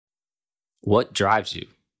What drives you?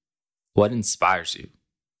 What inspires you?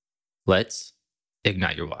 Let's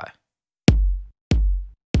ignite your why.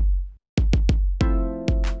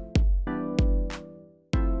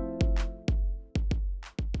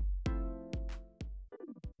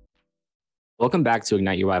 Welcome back to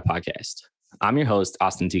Ignite Your Why podcast. I'm your host,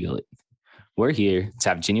 Austin T. Gullett. We're here to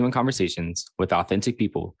have genuine conversations with authentic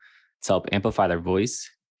people to help amplify their voice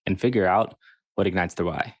and figure out what ignites their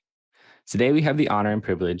why. Today, we have the honor and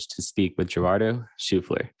privilege to speak with Gerardo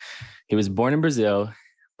Schufler. He was born in Brazil,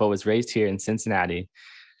 but was raised here in Cincinnati.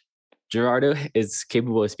 Gerardo is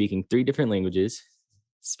capable of speaking 3 different languages: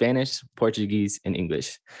 Spanish, Portuguese, and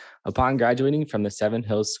English. Upon graduating from the Seven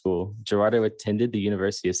Hills School, Gerardo attended the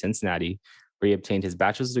University of Cincinnati, where he obtained his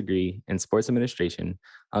bachelor's degree in sports administration,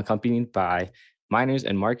 accompanied by minors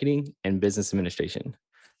in marketing and business administration.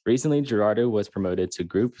 Recently, Gerardo was promoted to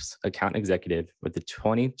Group's account executive with the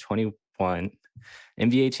 2021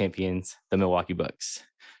 NBA champions, the Milwaukee Bucks.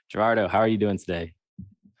 Gerardo, how are you doing today?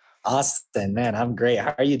 Austin, man, I'm great.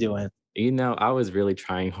 How are you doing? You know, I was really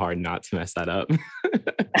trying hard not to mess that up.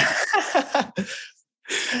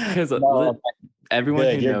 Because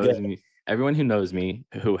everyone who knows me,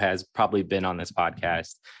 who has probably been on this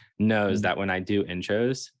podcast, knows that when I do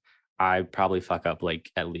intros, I probably fuck up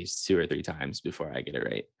like at least 2 or 3 times before I get it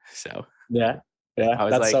right. So yeah, I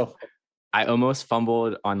was I almost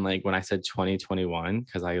fumbled on like when I said 2021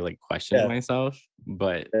 because I like questioned myself,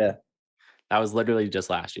 but that was literally just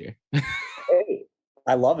last year. Hey,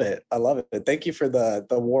 I love it. Thank you for the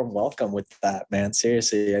warm welcome with that, man.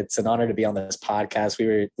 Seriously, it's an honor to be on this podcast.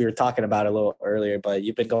 We were talking about it a little earlier, but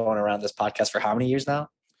you've been going around this podcast for how many years now?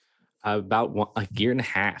 About a year and a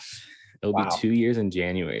half. It'll be 2 years in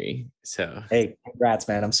January. So hey, congrats,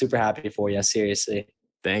 man. I'm super happy for you. Seriously.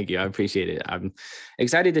 Thank you. I appreciate it. I'm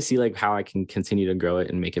excited to see like how I can continue to grow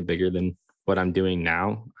it and make it bigger than what I'm doing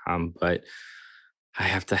now. But I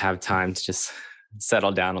have to have time to just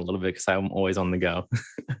settle down a little bit because I'm always on the go.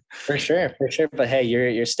 For sure. But hey,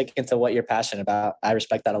 you're sticking to what you're passionate about. I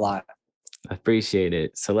respect that a lot. I appreciate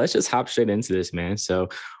it. So let's just hop straight into this, man. So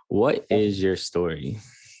what is your story?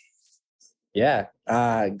 Yeah.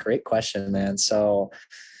 Great question, man. So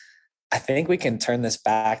I think we can turn this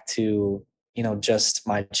back to, just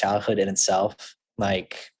my childhood in itself.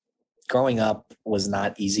 Like growing up was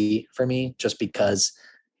not easy for me just because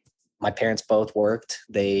my parents both worked.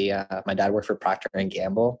 My dad worked for Procter and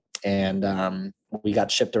Gamble, and we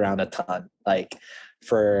got shipped around a ton. Like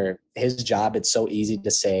for his job, it's so easy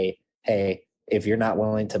to say, hey, if you're not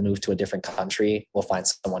willing to move to a different country, we'll find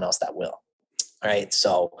someone else that will. Right.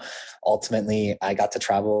 So ultimately I got to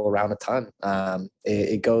travel around a ton.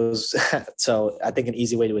 It goes, so I think an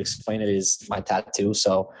easy way to explain it is my tattoo.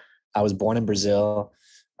 So I was born in Brazil.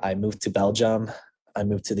 I moved to Belgium. I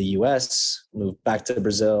moved to the US, moved back to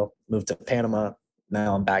Brazil, moved to Panama.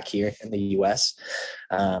 Now I'm back here in the US.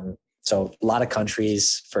 So a lot of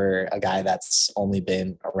countries for a guy that's only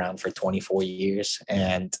been around for 24 years.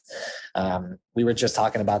 And we were just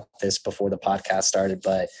talking about this before the podcast started,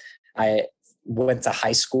 but I went to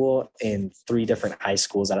high school in 3 different high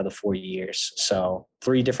schools out of the 4 years. So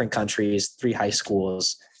 3 different countries, 3 high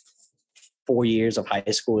schools. 4 years of high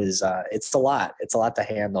school is it's a lot. It's a lot to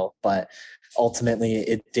handle, but ultimately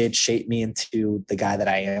it did shape me into the guy that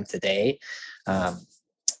I am today.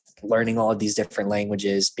 Learning all of these different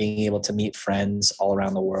languages, being able to meet friends all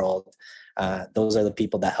around the world. Those are the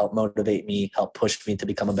people that help motivate me, help push me to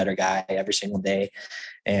become a better guy every single day.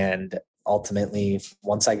 And ultimately,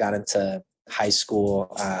 once I got into high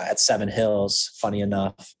school at Seven Hills, funny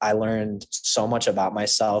enough, I learned so much about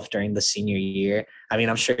myself during the senior year. I mean,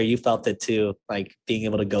 I'm sure you felt it too, like being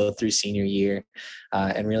able to go through senior year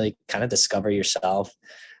and really kind of discover yourself.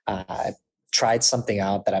 I tried something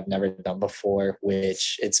out that I've never done before,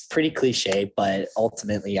 which it's pretty cliche, but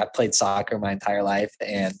ultimately I played soccer my entire life.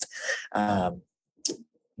 And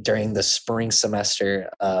during the spring semester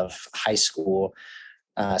of high school,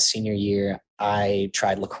 senior year, I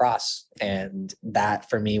tried lacrosse, and that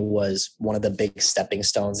for me was one of the big stepping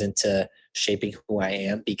stones into shaping who I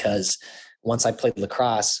am, because once I played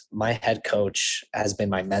lacrosse, my head coach has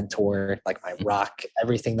been my mentor, like my rock.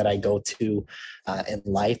 Everything that I go to in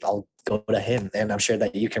life, I'll go to him. And I'm sure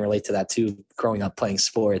that you can relate to that too, growing up playing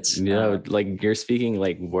sports. Like you're speaking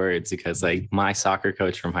like words, because like my soccer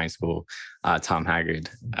coach from high school, Tom Haggard,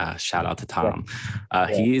 shout out to Tom.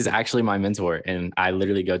 He is actually my mentor, and I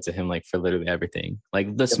literally go to him like for literally everything,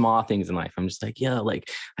 like the small things in life. I'm just like, yeah, like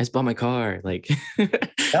I just bought my car, like, and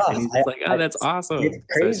he's just like, oh, that's awesome. It's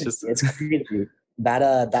crazy. So it's crazy.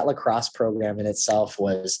 That lacrosse program in itself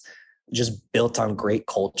was just built on great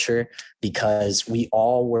culture, because we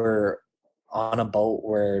all were on a boat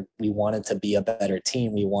where we wanted to be a better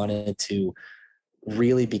team. We wanted to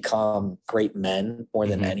really become great men more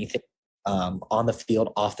than anything, on the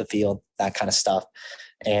field, off the field, that kind of stuff.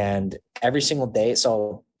 And every single day,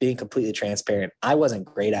 so being completely transparent, I wasn't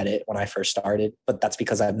great at it when I first started, but that's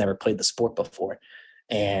because I've never played the sport before.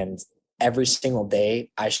 And every single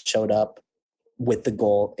day I showed up with the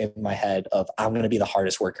goal in my head of, I'm going to be the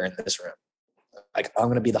hardest worker in this room. Like, I'm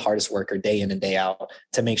going to be the hardest worker day in and day out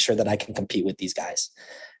to make sure that I can compete with these guys.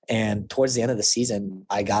 And towards the end of the season,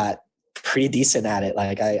 I got pretty decent at it.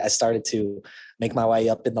 Like, I started to make my way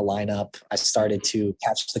up in the lineup. I started to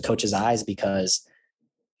catch the coach's eyes because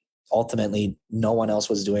ultimately no one else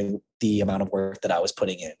was doing the amount of work that I was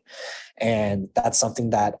putting in. And that's something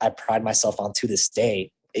that I pride myself on to this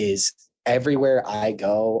day. Is everywhere I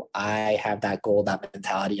go, I have that goal, that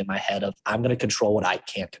mentality in my head of, I'm going to control what I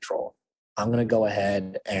can't control. I'm going to go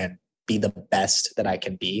ahead and be the best that I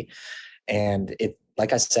can be. And it,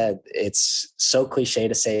 like I said, it's so cliche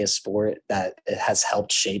to say a sport that it has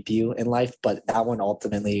helped shape you in life, but that one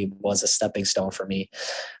ultimately was a stepping stone for me.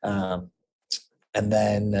 And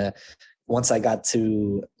then once I got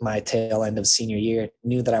to my tail end of senior year,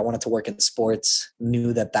 knew that I wanted to work in sports,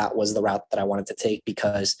 knew that that was the route that I wanted to take,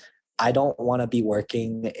 because I don't want to be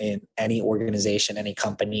working in any organization, any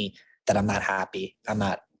company that I'm not happy, I'm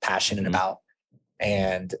not passionate about.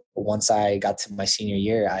 And once I got to my senior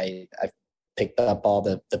year, I picked up all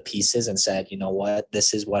the pieces and said, you know what,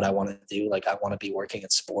 this is what I want to do. Like, I want to be working in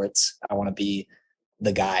sports. I want to be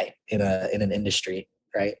the guy in an industry,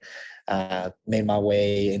 right? Made my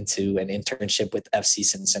way into an internship with FC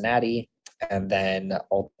Cincinnati. And then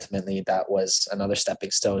ultimately that was another stepping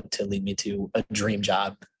stone to lead me to a dream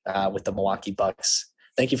job with the Milwaukee Bucks.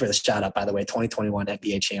 Thank you for the shout out, by the way. 2021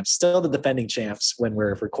 NBA champs, still the defending champs when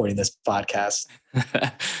we're recording this podcast.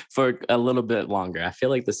 For a little bit longer. I feel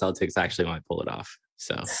like the Celtics actually might pull it off.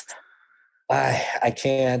 So I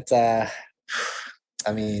can't.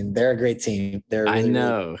 I mean, they're a great team. They're really, I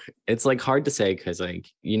know it's like hard to say because like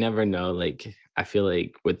you never know. Like I feel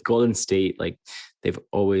like with Golden State, like they've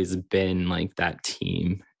always been like that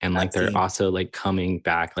team, and like they're also like coming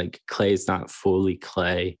back. Like Clay's not fully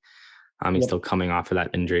Clay. He's still coming off of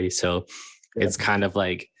that injury, so it's kind of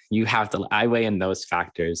like you have to. I weigh in those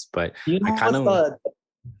factors, but you know, I kind of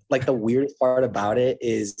like the weirdest part about it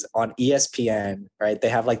is on ESPN, right? They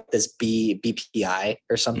have like this BPI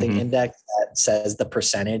or something index that says the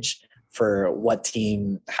percentage for what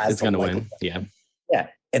team has it's going to win. Yeah. Yeah.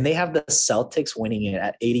 And they have the Celtics winning it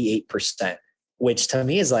at 88%, which to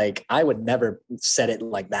me is like, I would never set it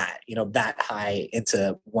like that, you know, that high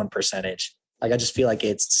into one percentage. Like, I just feel like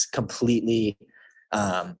it's completely,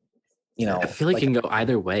 you know, I feel like it can go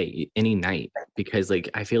either way any night, because like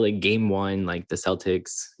I feel like game one, like the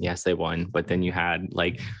Celtics, yes, they won, but then you had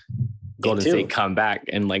like Golden State come back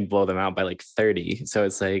and like blow them out by like 30. So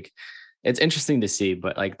it's like, it's interesting to see.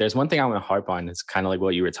 But like there's one thing I want to harp on, is kind of like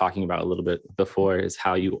what you were talking about a little bit before, is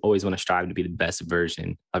how you always want to strive to be the best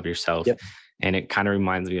version of yourself. Yep. And it kind of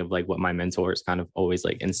reminds me of like what my mentors kind of always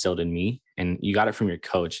like instilled in me. And you got it from your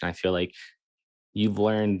coach. And I feel like you've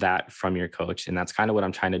learned that from your coach. And that's kind of what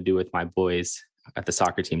I'm trying to do with my boys at the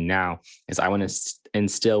soccer team now, is I want to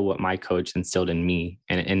instill what my coach instilled in me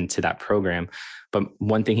and into that program. But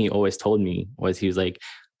one thing he always told me was, he was like,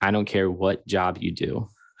 I don't care what job you do.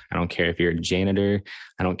 I don't care if you're a janitor.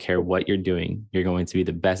 I don't care what you're doing. You're going to be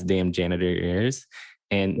the best damn janitor there is.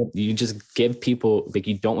 And you just give people, like,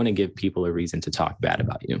 you don't want to give people a reason to talk bad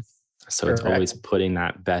about you. So it's always putting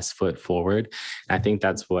that best foot forward. And I think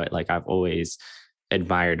that's what like I've always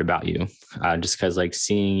admired about you, just because like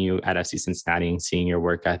seeing you at FC Cincinnati and seeing your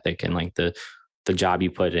work ethic and like the job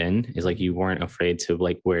you put in is like, you weren't afraid to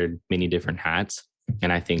like wear many different hats.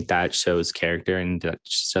 And I think that shows character, and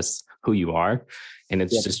that's just who you are. And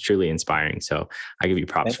it's just truly inspiring. So I give you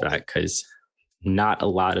props for that, because not a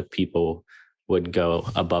lot of people would go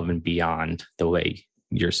above and beyond the way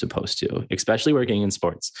you're supposed to, especially working in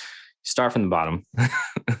sports. Start from the bottom.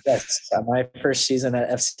 Yes. My first season at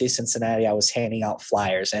FC Cincinnati, I was handing out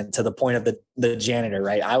flyers, and to the point of the janitor,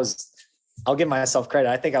 right? I'll give myself credit.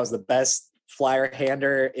 I think I was the best flyer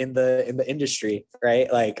hander in the industry,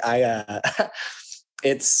 right? Like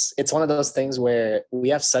it's one of those things where we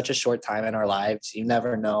have such a short time in our lives. You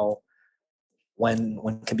never know when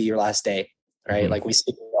could be your last day, right? Like we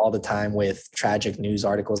see all the time with tragic news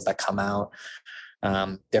articles that come out.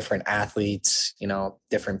 Different athletes, you know,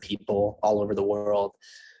 different people all over the world.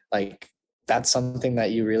 Like, that's something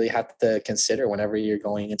that you really have to consider whenever you're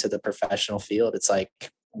going into the professional field. It's like,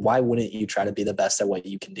 why wouldn't you try to be the best at what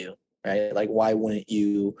you can do, right? Like, why wouldn't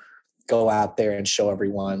you go out there and show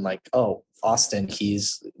everyone like, oh, Austin,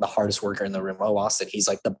 he's the hardest worker in the room. Oh, Austin, he's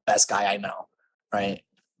like the best guy I know. Right.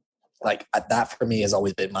 Like that for me has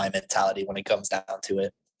always been my mentality when it comes down to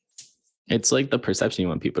it. It's like the perception you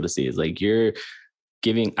want people to see is like you're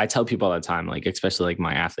giving. I tell people all the time, like especially like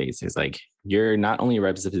my athletes, is like you're not only a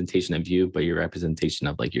representation of you, but you're a representation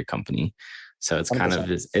of like your company. So it's 100%. kind of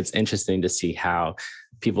it's interesting to see how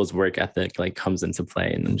people's work ethic like comes into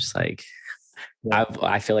play. And I'm just like, yeah.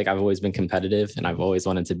 I feel like I've always been competitive and I've always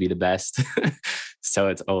wanted to be the best. So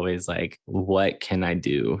it's always like, what can I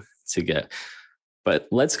do to get? But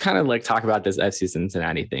let's kind of like talk about this FC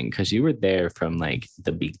Cincinnati thing, because you were there from like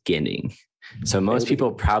the beginning. So most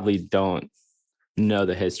people probably don't know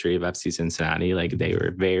the history of FC Cincinnati. Like they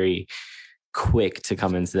were very quick to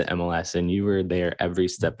come into the MLS and you were there every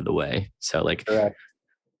step of the way. So like, correct.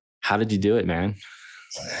 How did you do it, man?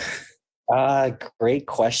 Great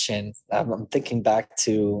question. I'm thinking back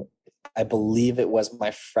to, I believe it was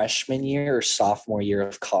my freshman year or sophomore year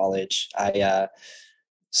of college. I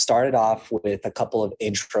started off with a couple of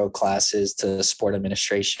intro classes to sport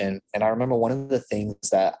administration. And I remember one of the things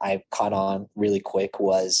that I caught on really quick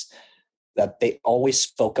was that they always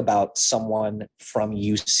spoke about someone from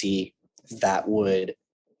UC that would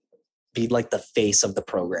be like the face of the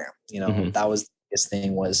program. You know, mm-hmm. That was the biggest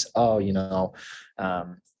thing was,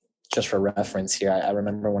 just for reference here, I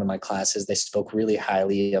remember one of my classes, they spoke really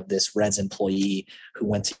highly of this Reds employee who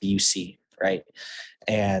went to UC, right?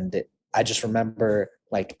 And I just remember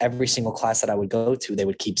like every single class that I would go to, they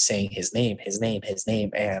would keep saying his name.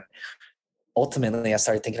 And ultimately I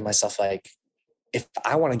started thinking to myself, like, if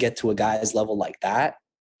I want to get to a guy's level like that,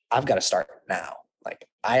 I've got to start now. Like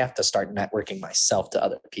I have to start networking myself to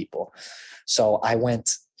other people. So I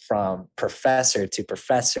went from professor to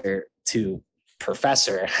professor to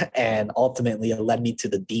professor, and ultimately it led me to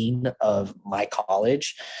the dean of my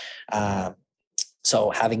college. So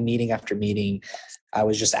having meeting after meeting, I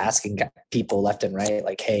was just asking people left and right,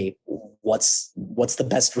 like, hey, what's the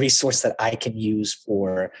best resource that I can use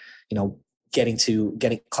for,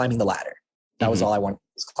 climbing the ladder? That was all I wanted,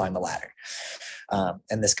 was climb the ladder.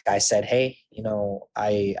 And this guy said, hey,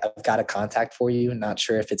 I've got a contact for you. Not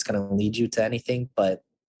sure if it's going to lead you to anything, but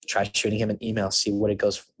try shooting him an email, see where it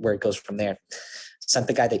goes from there. Sent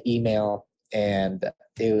the guy the email, and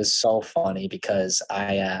it was so funny because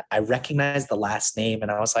I recognized the last name,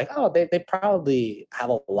 and I was like, oh, they probably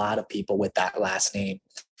have a lot of people with that last name.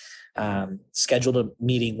 Scheduled a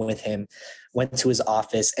meeting with him, went to his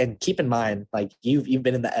office, and keep in mind, like you've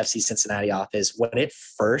been in the FC Cincinnati office when it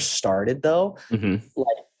first started, though. Mm-hmm.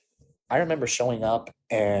 Like I remember showing up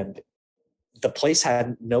and the place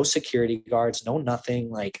had no security guards, no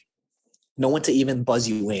nothing, like no one to even buzz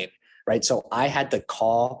you in, right? So I had to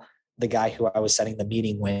call the guy who I was setting the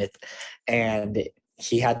meeting with, and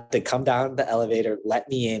he had to come down the elevator, let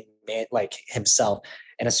me in, man, like himself.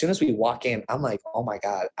 And as soon as we walk in, I'm like, oh my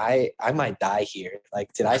God, I might die here.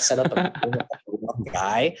 Like, did I set up a meeting with the wrong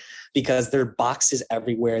guy? Because there are boxes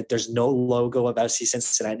everywhere. There's no logo of FC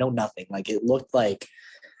Cincinnati, no nothing. Like it looked like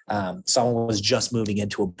someone was just moving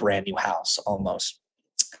into a brand new house almost.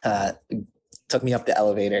 Took me up the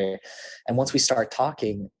elevator. And once we start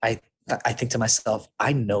talking, I think to myself,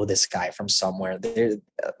 I know this guy from somewhere.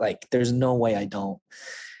 There's no way I don't.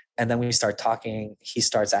 And then we start talking. He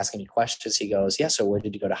starts asking me questions. He goes, yeah, so where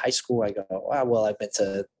did you go to high school? I go, well, I've been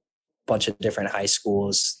to a bunch of different high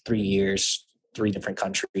schools, 3 years, 3 different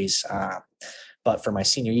countries. But for my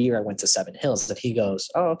senior year, I went to Seven Hills. And he goes,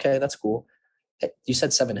 oh, okay, that's cool. You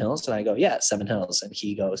said Seven Hills? And I go, yeah, Seven Hills. And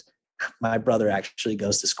he goes, my brother actually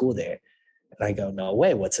goes to school there. And I go, no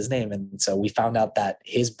way, what's his name? And so we found out that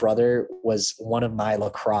his brother was one of my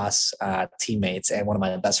lacrosse teammates and one of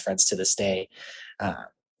my best friends to this day.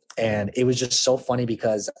 And it was just so funny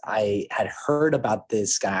because I had heard about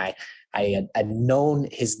this guy. I had known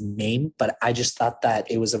his name, but I just thought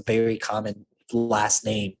that it was a very common last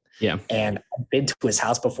name. Yeah. And I've been to his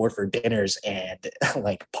house before for dinners and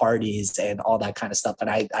like parties and all that kind of stuff. And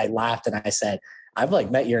I laughed and I said, I've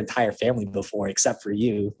like met your entire family before, except for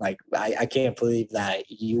you. Like, I can't believe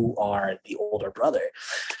that you are the older brother.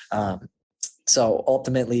 So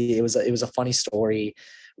ultimately it was a funny story.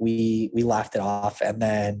 We laughed it off. And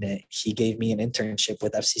then he gave me an internship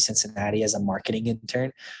with FC Cincinnati as a marketing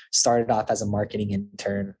intern. Started off as a marketing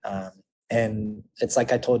intern. And it's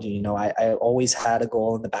like I told you, I always had a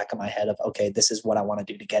goal in the back of my head of, okay, this is what I want to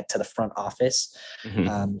do to get to the front office. Mm-hmm.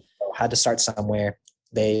 So had to start somewhere.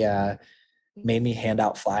 They made me hand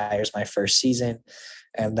out flyers my first season.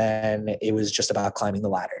 And then it was just about climbing the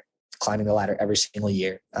ladder every single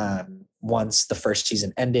year. Once the first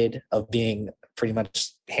season ended of being pretty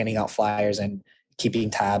much handing out flyers and keeping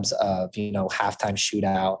tabs of, halftime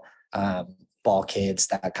shootout, ball kids,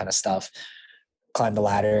 that kind of stuff. Climbed the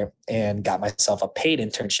ladder and got myself a paid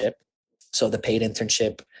internship. So the paid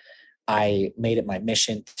internship, I made it my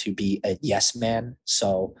mission to be a yes man.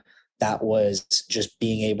 So that was just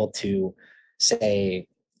being able to say,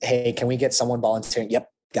 hey, can we get someone volunteering?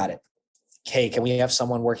 Yep, got it. Hey, can we have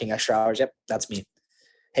someone working extra hours? Yep, that's me.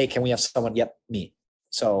 Hey, can we have someone? Yep, me.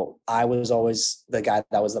 So I was always the guy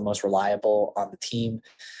that was the most reliable on the team.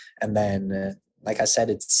 And then, like I said,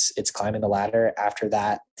 it's climbing the ladder. After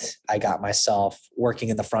that, I got myself working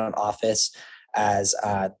in the front office as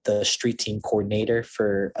the street team coordinator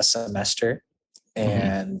for a semester.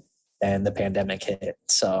 And then the pandemic hit.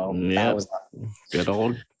 So that was good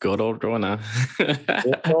old Corona.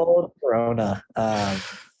 Good old Corona.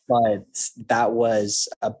 But that was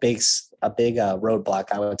a big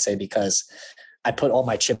roadblock, I would say, because I put all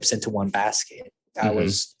my chips into one basket. I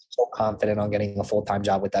was so confident on getting a full-time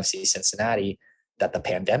job with FC Cincinnati that the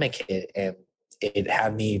pandemic hit, and it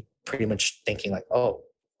had me pretty much thinking like, oh,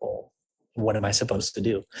 well, what am I supposed to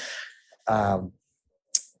do? And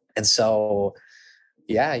so,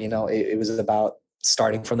 yeah, it was about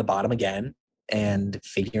starting from the bottom again and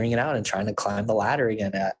figuring it out and trying to climb the ladder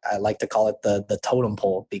again. I like to call it the totem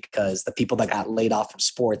pole, because the people that got laid off from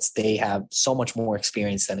sports, they have so much more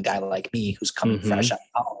experience than a guy like me who's coming fresh out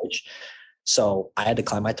of college. So I had to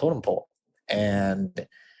climb my totem pole. And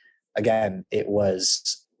again, it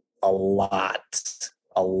was a lot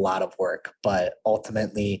of work, but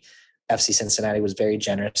ultimately FC Cincinnati was very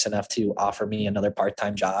generous enough to offer me another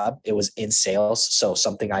part-time job. It was in sales, so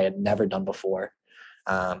something I had never done before.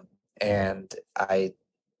 And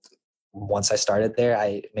once I started there,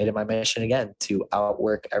 I made it my mission again to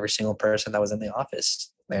outwork every single person that was in the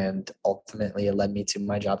office. And ultimately it led me to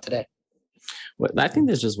my job today. Well, I think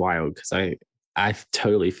that's just wild, because I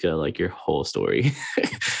totally feel like your whole story,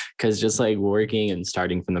 because just like working and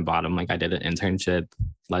starting from the bottom, like I did an internship,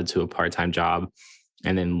 led to a part-time job,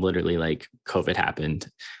 and then literally like COVID happened,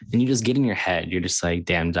 and you just get in your head, you're just like,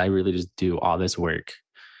 damn, did I really just do all this work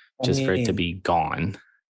just for it to be gone?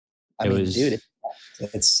 Dude,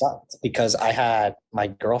 it sucked, because I had my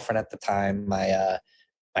girlfriend at the time, my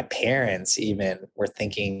parents even were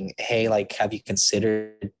thinking, hey, like, have you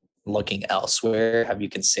considered looking elsewhere? Have you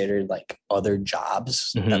considered like other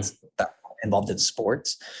jobs that involved in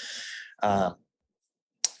sports? And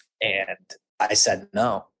I said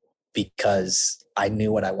no, because I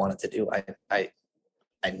knew what I wanted to do.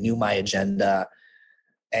 I knew my agenda,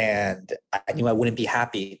 and I knew I wouldn't be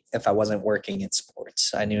happy if I wasn't working in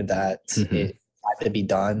sports. I knew that it had to be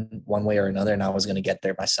done one way or another, and I was going to get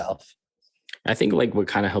there myself. I think like what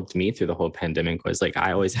kind of helped me through the whole pandemic was like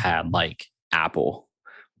I always had like Apple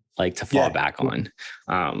like to fall back on.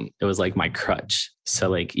 It was like my crutch. So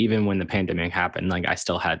like even when the pandemic happened, like I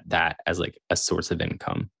still had that as like a source of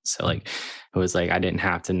income. So like it was like I didn't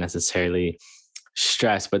have to necessarily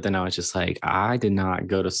stress, but then I was just like, I did not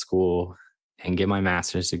go to school and get my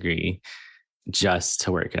master's degree just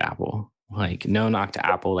to work at Apple. Like no knock to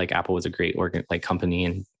Apple. Like Apple was a great company,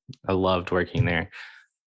 and I loved working there.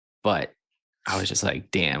 But I was just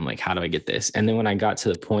like, damn, like how do I get this? And then when I got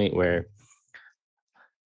to the point where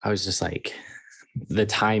I was just like, the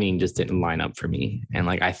timing just didn't line up for me. And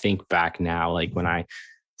like, I think back now, like when I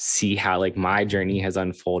see how like my journey has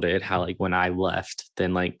unfolded, how like when I left,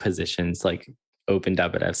 then like positions like opened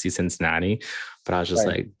up at FC Cincinnati, but I was just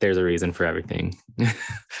like, there's a reason for everything.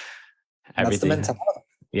 That's the mentality.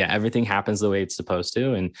 Yeah. Everything happens the way it's supposed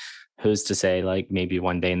to. And who's to say like maybe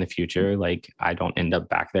one day in the future, like I don't end up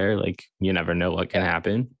back there. Like you never know what can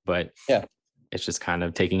happen, but it's just kind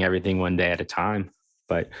of taking everything one day at a time.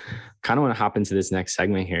 But kind of want to hop into this next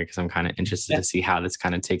segment here, because I'm kind of interested to see how this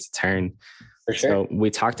kind of takes a turn. For sure. So we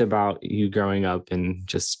talked about you growing up and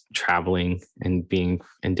just traveling and being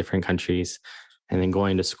in different countries, and then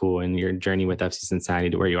going to school and your journey with FC Cincinnati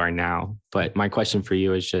to where you are now. But my question for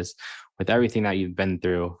you is just, with everything that you've been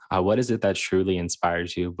through, what is it that truly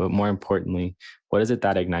inspires you? But more importantly, what is it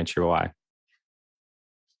that ignites your why?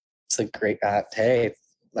 It's a great, hey,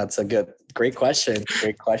 that's a great question.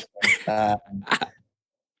 Great question.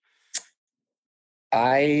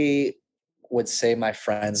 I would say my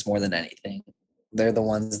friends more than anything. They're the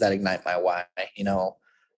ones that ignite my why.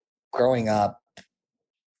 Growing up,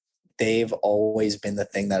 they've always been the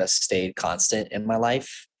thing that has stayed constant in my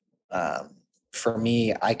life. For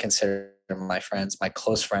me, I consider my friends, my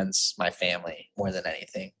close friends, my family more than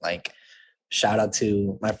anything. Like, shout out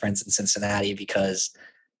to my friends in Cincinnati, because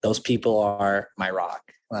those people are my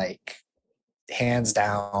rock. Like, hands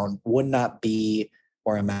down, would not be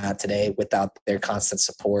where I'm at today without their constant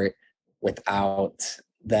support, without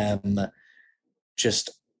them just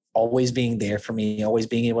always being there for me, always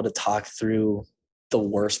being able to talk through the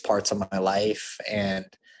worst parts of my life. And,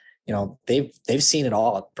 you know, they've seen it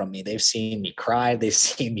all from me. They've seen me cry. They've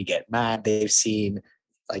seen me get mad. They've seen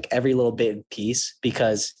like every little bit in piece,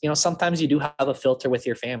 because, you know, sometimes you do have a filter with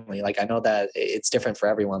your family. Like I know that it's different for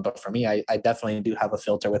everyone, but for me, I definitely do have a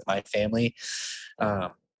filter with my family.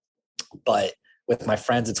 But with my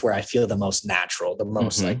friends, it's where I feel the most natural, the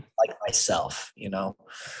most like myself, you know?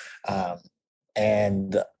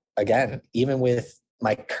 And again, even with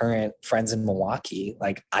my current friends in Milwaukee,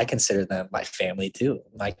 like I consider them my family too.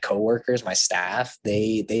 My coworkers, my staff,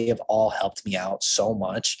 they have all helped me out so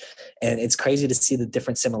much. And it's crazy to see the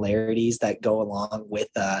different similarities that go along with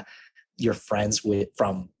your friends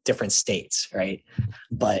from different states, right?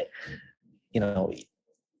 But, you know,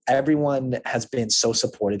 everyone has been so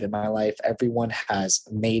supportive in my life. Everyone has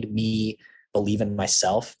made me believe in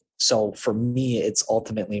myself. So for me, it's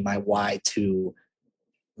ultimately my why to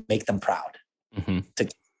make them proud, to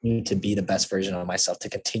continue to be the best version of myself, to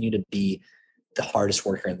continue to be the hardest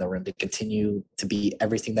worker in the room, to continue to be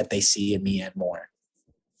everything that they see in me and more.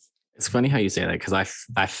 It's funny how you say that, because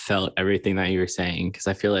I felt everything that you were saying, because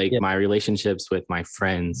I feel like my relationships with my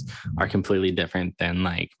friends are completely different than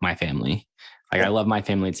like my family. Like I love my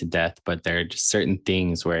family to death, but there are just certain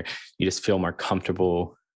things where you just feel more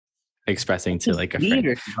comfortable expressing to like a friend,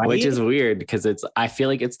 right? Which is weird, because I feel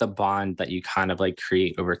like it's the bond that you kind of like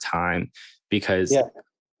create over time, because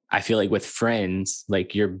I feel like with friends,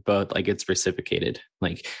 like you're both like, it's reciprocated.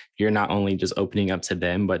 Like you're not only just opening up to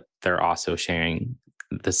them, but they're also sharing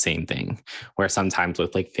the same thing. Where sometimes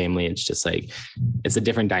with like family, it's just like, it's a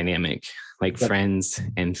different dynamic. Like friends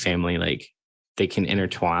and family, like they can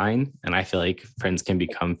intertwine, and I feel like friends can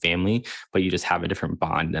become family, but you just have a different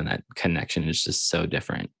bond, and that connection is just so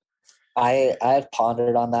different. I've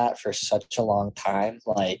pondered on that for such a long time.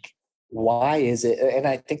 Like, why is it? And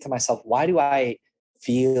I think to myself, why do I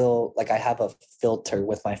feel like I have a filter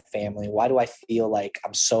with my family? Why do I feel like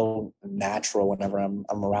I'm so natural whenever I'm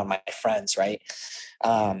around my friends, right?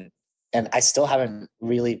 And I still haven't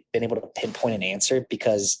really been able to pinpoint an answer,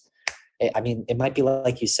 because it might be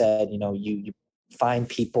like you said, you know, you find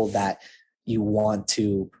people that you want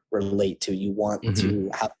to relate to, you want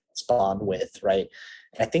to have a bond with, right?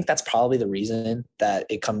 And I think that's probably the reason that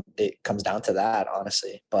it comes down to that,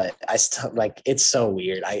 honestly. But I still, like, it's so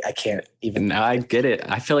weird. I can't even. No, I get it.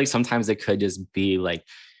 I feel like sometimes it could just be like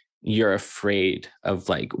you're afraid of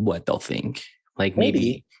like what they'll think. Like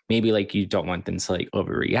maybe like you don't want them to like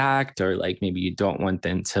overreact, or like maybe you don't want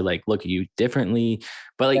them to like look at you differently.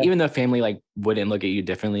 But like even though family like wouldn't look at you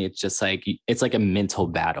differently, it's just like it's like a mental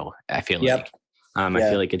battle, I feel like. I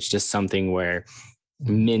feel like it's just something where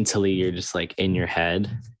mentally you're just like in your head,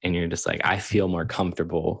 and you're just like, I feel more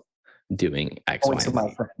comfortable doing X, Y, and Z.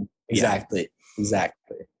 Exactly.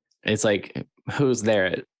 It's like, who's there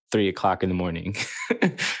at 3 o'clock in the morning?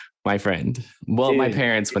 My friend. Well, dude, my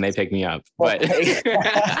parents when they pick me up. But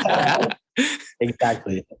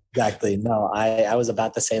exactly. No, I was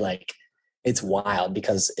about to say, like, it's wild,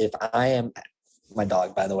 because if I am my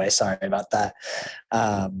dog, by the way, sorry about that.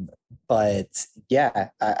 But yeah,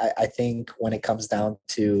 I think when it comes down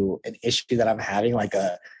to an issue that I'm having, like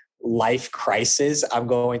a life crisis, I'm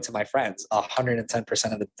going to my friends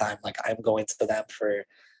 110% of the time. Like I'm going to them for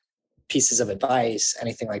pieces of advice,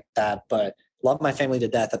 anything like that. But love my family to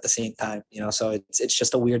death at the same time, you know? So it's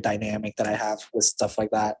just a weird dynamic that I have with stuff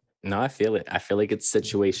like that. No, I feel it. I feel like it's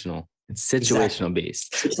situational. It's situational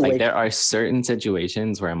based. Like there are certain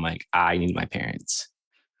situations where I'm like, I need my parents.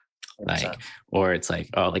 100%. Like, or it's like,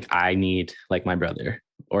 oh, like I need like my brother.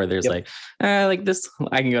 Or there's like this,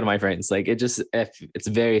 I can go to my friends. Like it's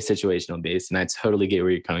very situational based, and I totally get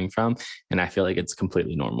where you're coming from. And I feel like it's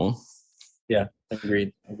completely normal. Yeah,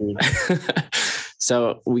 agreed.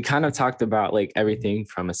 So we kind of talked about like everything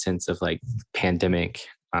from a sense of like pandemic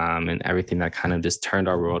and everything that kind of just turned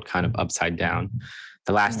our world kind of upside down.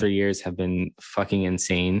 The last 3 years have been fucking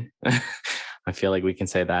insane. I feel like we can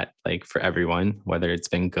say that like for everyone, whether it's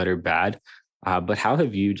been good or bad. But how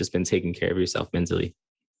have you just been taking care of yourself mentally?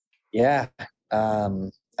 Yeah.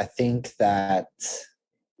 I think that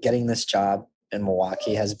getting this job in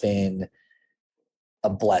Milwaukee has been a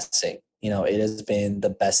blessing. You know, it has been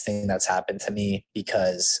the best thing that's happened to me,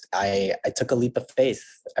 because I took a leap of faith.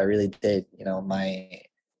 I really did. You know, my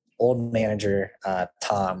old manager,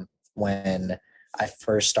 Tom, when I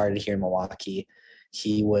first started here in Milwaukee,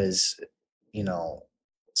 he was, you know,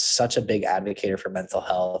 such a big advocate for mental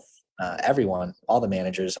health. Everyone, all the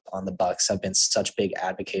managers on the Bucks have been such big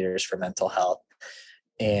advocates for mental health,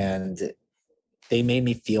 and they made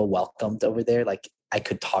me feel welcomed over there. Like I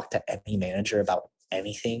could talk to any manager about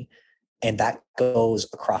anything, And that goes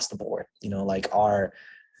across the board. Like our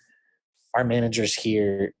managers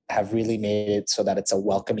here have really made it so that it's a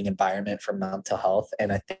welcoming environment for mental health.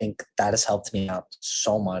 And I think that has helped me out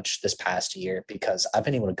so much this past year, because I've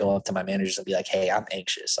been able to go up to my managers and be like, hey, I'm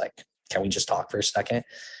anxious. Like, can we just talk for a second?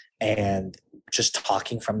 And just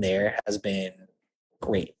talking from there has been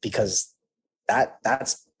great, because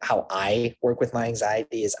that's how I work with my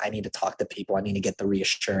anxiety. Is I need to talk to people. I need to get the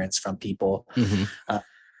reassurance from people.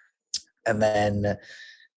 And then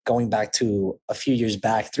going back to a few years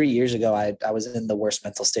back, 3 years ago, I was in the worst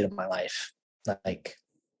mental state of my life. Like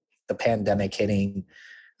the pandemic hitting,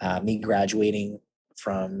 me graduating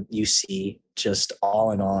from UC, just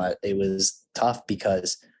all in all, it was tough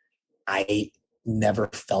because I never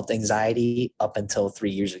felt anxiety up until 3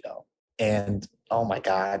 years ago. And oh my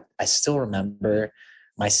God, I still remember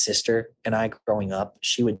my sister and I growing up.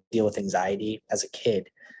 She would deal with anxiety as a kid.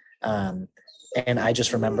 And I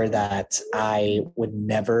just remember that I would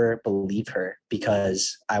never believe her,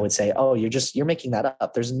 because I would say, oh, you're making that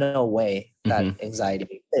up. There's no way that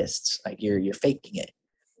anxiety exists. Like you're faking it.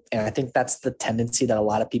 And I think that's the tendency that a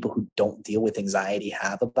lot of people who don't deal with anxiety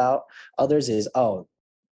have about others is, oh,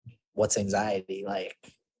 what's anxiety like?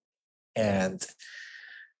 And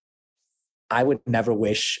I would never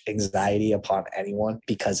wish anxiety upon anyone,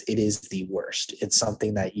 because it is the worst. It's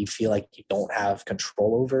something that you feel like you don't have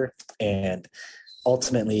control over. And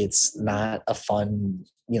ultimately it's not a fun,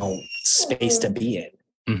 space to be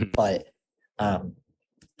in. But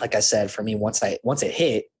like I said, for me, once it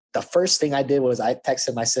hit, the first thing I did was I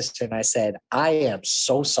texted my sister and I said, I am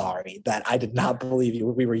so sorry that I did not believe you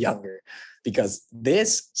when we were younger, because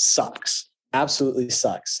this sucks. Absolutely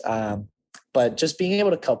sucks. But just being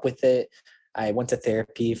able to cope with it. I went to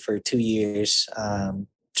therapy for 2 years,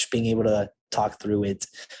 just being able to talk through it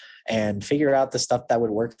and figure out the stuff that would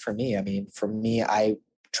work for me. I mean, for me, I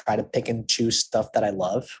try to pick and choose stuff that I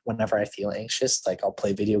love whenever I feel anxious. Like I'll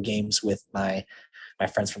play video games with my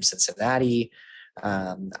friends from Cincinnati.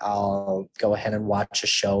 I'll go ahead and watch a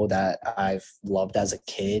show that I've loved as a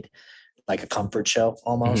kid, like a comfort show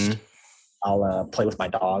almost. I'll play with my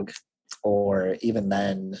dog, or even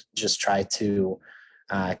then just try to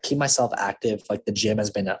keep myself active. Like the gym has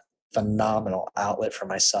been a phenomenal outlet for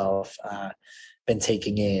myself. Been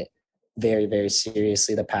taking it very, very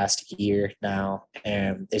seriously the past year now.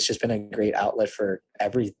 And it's just been a great outlet for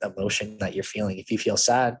every emotion that you're feeling. If you feel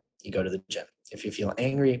sad, you go to the gym. If you feel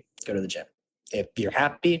angry, go to the gym. If you're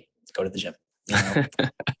happy, go to the gym.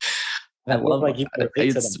 I love like it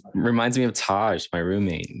reminds me of Taj, my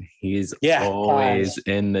roommate. He's always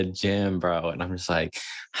in the gym, bro. And I'm just like,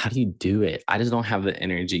 how do you do it? I just don't have the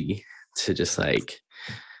energy to just like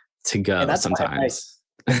to go sometimes.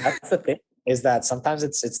 That's the thing, is that sometimes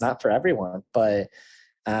it's not for everyone. But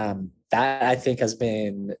that I think has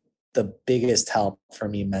been the biggest help for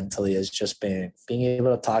me mentally, has just been being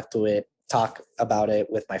able to talk about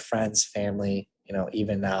it with my friends, family,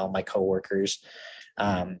 even now my coworkers.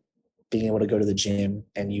 Being able to go to the gym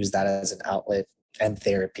and use that as an outlet, and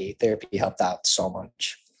therapy helped out so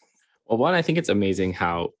much. Well, one, I think it's amazing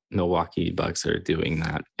how Milwaukee Bucks are doing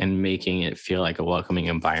that and making it feel like a welcoming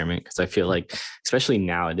environment. Because I feel like, especially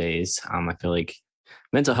nowadays, I feel like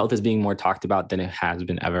mental health is being more talked about than it has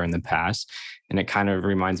been ever in the past. And it kind of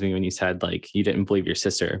reminds me when you said like you didn't believe your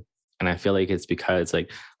sister. And I feel like it's because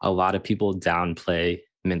like a lot of people downplay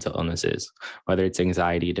mental illnesses, whether it's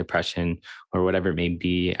anxiety, depression, or whatever it may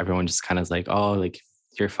be. Everyone just kind of like, oh, like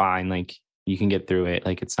you're fine. Like you can get through it.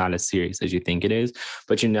 Like it's not as serious as you think it is,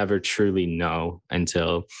 but you never truly know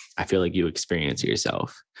until I feel like you experience it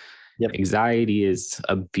yourself. Yep. Anxiety is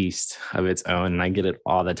a beast of its own, and I get it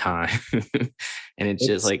all the time. And it's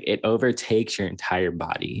just like it overtakes your entire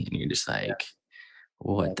body, and you're just like,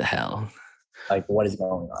 what the hell? Like, what is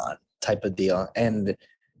going on? Type of deal. And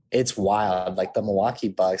it's wild. Like the Milwaukee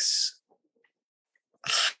Bucks,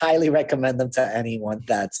 highly recommend them to anyone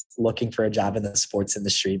that's looking for a job in the sports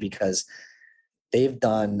industry, because they've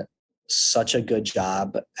done such a good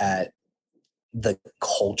job at the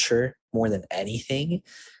culture more than anything.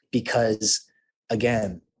 Because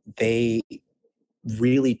again, they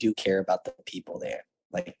really do care about the people there.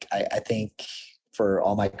 Like I think for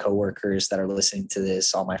all my coworkers that are listening to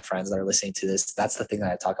this, all my friends that are listening to this, that's the thing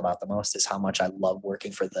that I talk about the most, is how much I love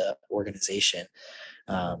working for the organization.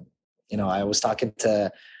 I was talking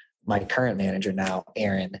to my current manager now,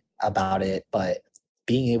 Aaron, about it, but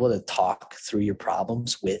being able to talk through your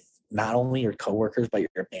problems with not only your coworkers, but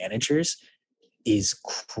your managers is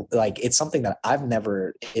like, it's something that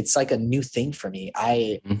it's like a new thing for me.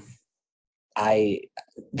 I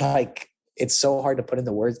like, it's so hard to put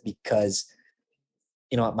into words, because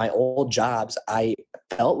at my old jobs, I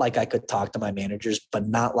felt like I could talk to my managers, but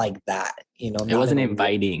not like that, It wasn't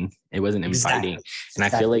inviting. It wasn't inviting. Exactly. And I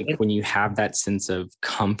feel like when you have that sense of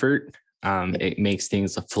comfort, it makes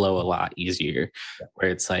things flow a lot easier,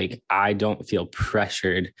 where it's like, I don't feel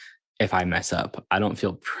pressured if I mess up. I don't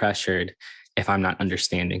feel pressured if I'm not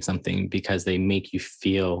understanding something, because they make you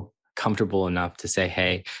feel comfortable enough to say,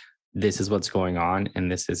 hey, this is what's going on and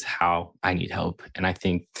this is how I need help. And I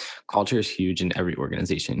think culture is huge in every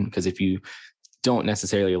organization, because if you don't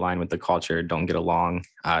necessarily align with the culture, don't get along,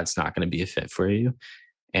 it's not going to be a fit for you.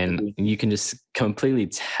 And you can just completely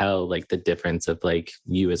tell like the difference of like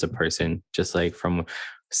you as a person, just like from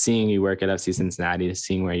seeing you work at FC Cincinnati to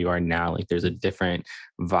seeing where you are now. Like there's a different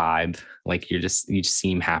vibe. Like you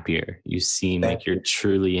seem happier. You seem like you're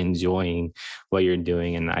truly enjoying what you're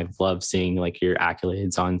doing. And I've loved seeing like your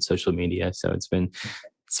accolades on social media. So it's been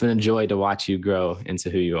a joy to watch you grow into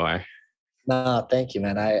who you are. No, thank you,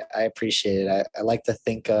 man. I appreciate it. I like to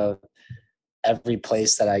think of every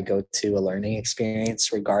place that I go to a learning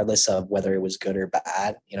experience, regardless of whether it was good or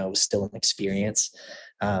bad. It was still an experience.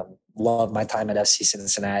 Love my time at FC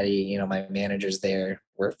Cincinnati. My managers there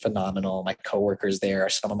were phenomenal. My coworkers there are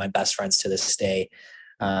some of my best friends to this day.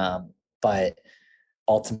 But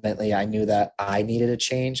ultimately, I knew that I needed a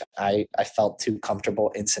change. I felt too comfortable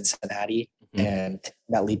in Cincinnati, and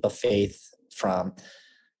that leap of faith from,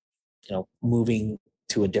 moving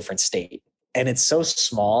to a different state. And it's so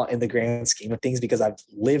small in the grand scheme of things because I've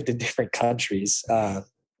lived in different countries.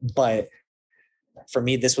 But for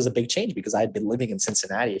me, this was a big change because I had been living in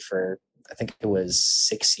Cincinnati for, I think it was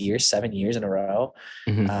 7 years in a row.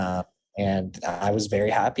 And I was very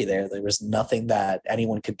happy there. There was nothing that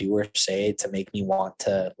anyone could do or say to make me want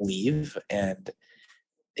to leave. And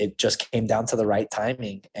it just came down to the right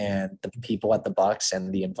timing and the people at the Bucks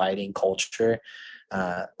and the inviting culture.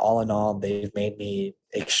 All in all, they've made me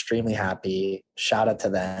extremely happy. Shout out to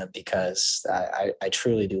them because I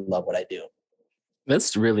truly do love what I do.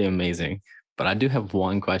 That's really amazing. But I do have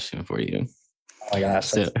one question for you. Oh my gosh.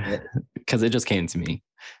 So, because it just came to me.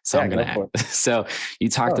 So yeah, I'm going to ask. So you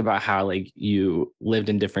talked about how like you lived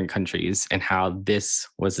in different countries and how this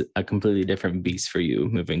was a completely different beast for you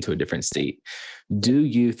moving to a different state. Do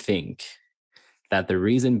you think that the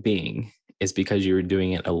reason being is because you were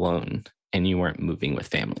doing it alone and you weren't moving with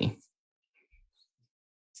family?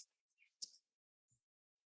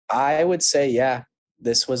 I would say, yeah,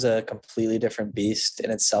 this was a completely different beast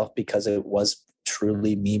in itself because it was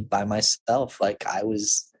truly me by myself. Like I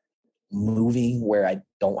was moving where I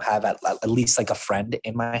don't have at least like a friend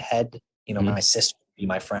in my head. My sister would be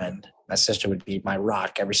my friend. My sister would be my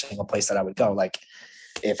rock every single place that I would go. Like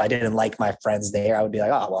if I didn't like my friends there, I would be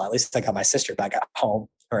like, oh, well, at least I got my sister back at home.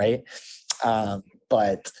 Right.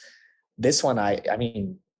 But this one, I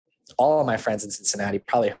mean, all of my friends in Cincinnati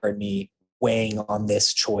probably heard me weighing on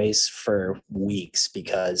this choice for weeks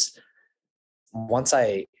because once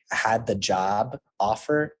I had the job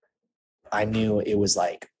offer, I knew it was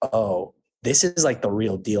like, oh, this is like the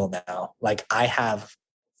real deal now. Like I have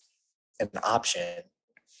an option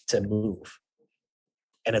to move.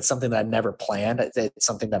 And it's something that I never planned. It's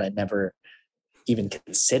something that I never even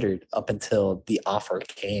considered up until the offer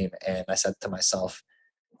came. And I said to myself,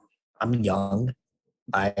 I'm young.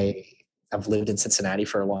 I've lived in Cincinnati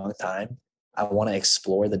for a long time. I want to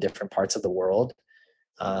explore the different parts of the world.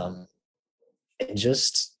 And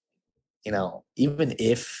just, even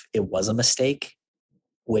if it was a mistake,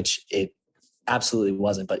 which it absolutely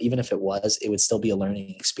wasn't, but even if it was, it would still be a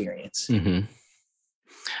learning experience.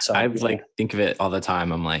 So I think of it all the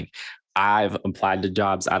time. I'm like, I've applied to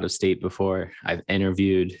jobs out of state before. I've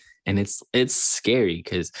interviewed, and it's scary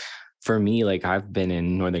because for me, like I've been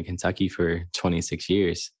in Northern Kentucky for 26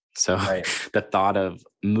 years. So the thought of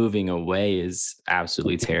moving away is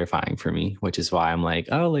absolutely terrifying for me, which is why I'm like,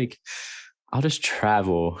 oh, like I'll just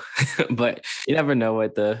travel. But you never know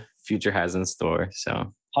what the future has in store.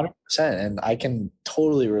 So 100%. And I can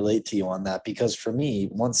totally relate to you on that because for me,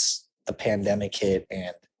 once the pandemic hit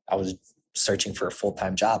and I was searching for a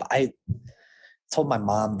full-time job, I told my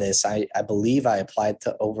mom this. I believe I applied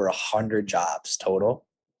to over 100 jobs total.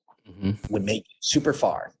 Would make it super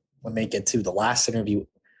far, would make it to the last interview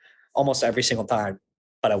almost every single time,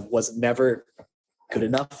 but I was never good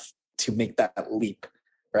enough to make that leap,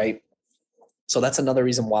 right? So that's another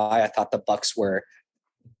reason why I thought the Bucks were,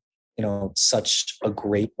 such a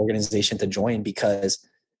great organization to join because,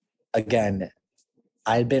 again,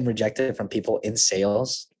 I had been rejected from people in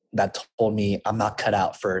sales that told me I'm not cut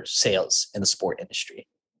out for sales in the sport industry.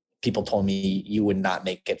 People told me you would not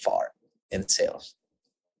make it far in sales.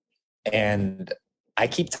 And I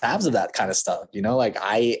keep tabs of that kind of stuff, like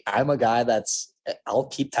I'm a guy that's I'll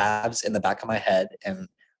keep tabs in the back of my head. And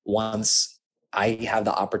once I have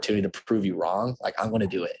the opportunity to prove you wrong, like I'm going to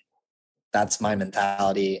do it. That's my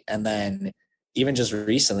mentality. And then even just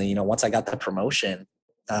recently, you know, once I got the promotion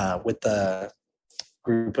with the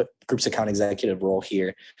groups account executive role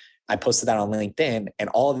here, I posted that on LinkedIn, and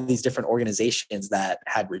all of these different organizations that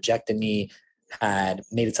had rejected me, had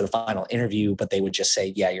made it to the final interview, but they would just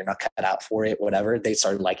say, yeah, you're not cut out for it, whatever. They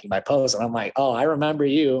started liking my post. And I'm like, oh, I remember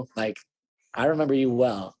you. Like, I remember you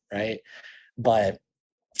well. Right. But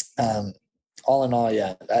all in all,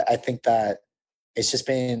 yeah, I think that it's just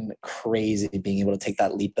been crazy being able to take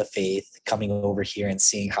that leap of faith, coming over here and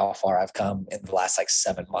seeing how far I've come in the last like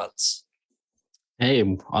 7 months.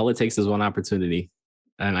 Hey, all it takes is one opportunity.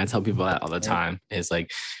 And I tell people that all the time. It's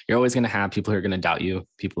like, you're always going to have people who are going to doubt you,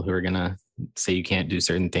 people who are going to say you can't do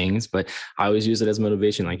certain things. But I always use it as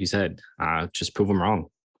motivation. Like you said, just prove them wrong,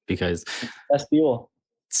 because that's fuel.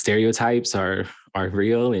 Stereotypes are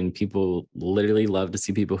real, and people literally love to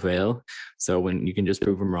see people fail. So when you can just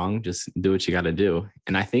prove them wrong, just do what you got to do.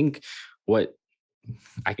 And I think what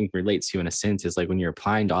I can relate to in a sense is like when you're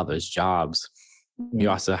applying to all those jobs,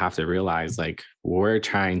 you also have to realize like we're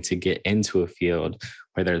trying to get into a field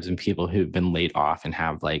where there's been people who've been laid off and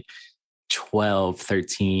have like 12,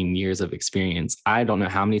 13 years of experience. I don't know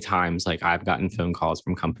how many times like I've gotten phone calls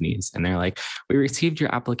from companies and they're like, we received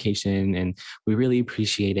your application and we really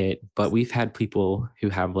appreciate it, but we've had people who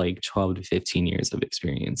have like 12 to 15 years of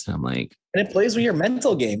experience. And I'm like, and it plays with your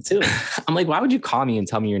mental game too. I'm like, why would you call me and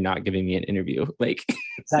tell me you're not giving me an interview? Like,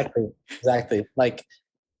 exactly. Like,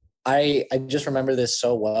 I just remember this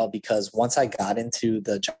so well because once I got into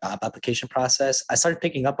the job application process, I started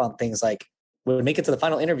picking up on things like we would make it to the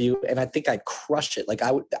final interview and I think I'd crush it. Like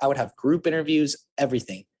I would have group interviews,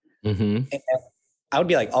 everything. And I would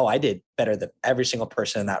be like, oh, I did better than every single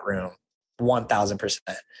person in that room, 1000%.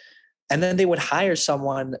 And then they would hire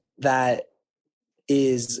someone that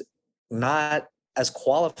is not as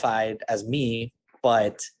qualified as me,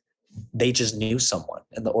 but they just knew someone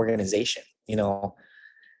in the organization, you know?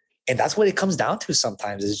 And that's what it comes down to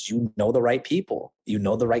sometimes is you know the right people, you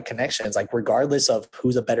know the right connections, like regardless of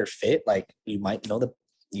who's a better fit, like you might know the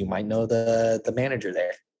manager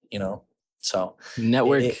there, you know? So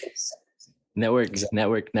network.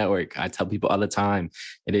 I tell people all the time,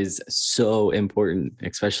 it is so important,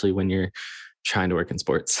 especially when you're trying to work in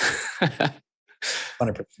sports.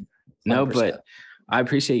 100%. No, but I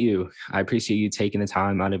appreciate you. I appreciate you taking the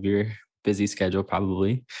time out of your busy schedule,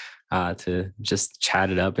 probably, to just chat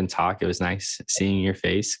it up and talk. It was nice seeing your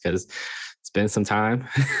face because it's been some time.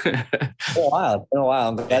 It's been a while.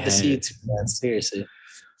 I'm glad to see you too, man. Seriously.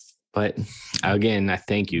 But again, I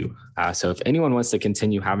thank you. So if anyone wants to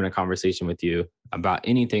continue having a conversation with you about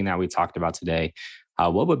anything that we talked about today,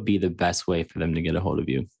 what would be the best way for them to get a hold of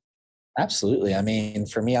you? Absolutely. I mean,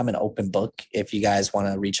 for me, I'm an open book. If you guys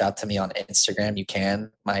want to reach out to me on Instagram, you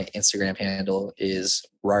can. My Instagram handle is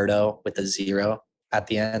Rardo with a 0 at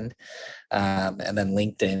the end. And then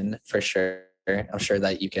LinkedIn for sure. I'm sure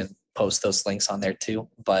that you can post those links on there too.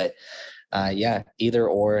 But yeah, either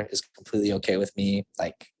or is completely okay with me.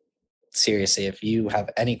 Like, seriously, if you have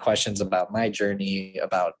any questions about my journey,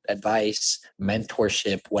 about advice,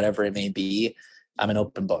 mentorship, whatever it may be, I'm an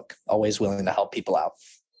open book, always willing to help people out.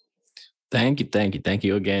 Thank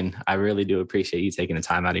you again. I really do appreciate you taking the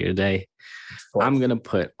time out of your day. I'm going to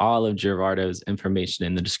put all of Gerardo's information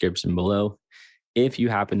in the description below. If you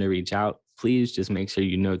happen to reach out, please just make sure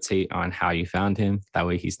you notate on how you found him. That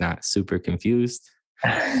way he's not super confused.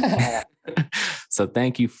 So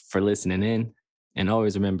thank you for listening in. And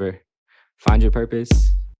always remember, find your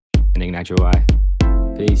purpose and ignite your why.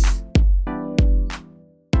 Peace.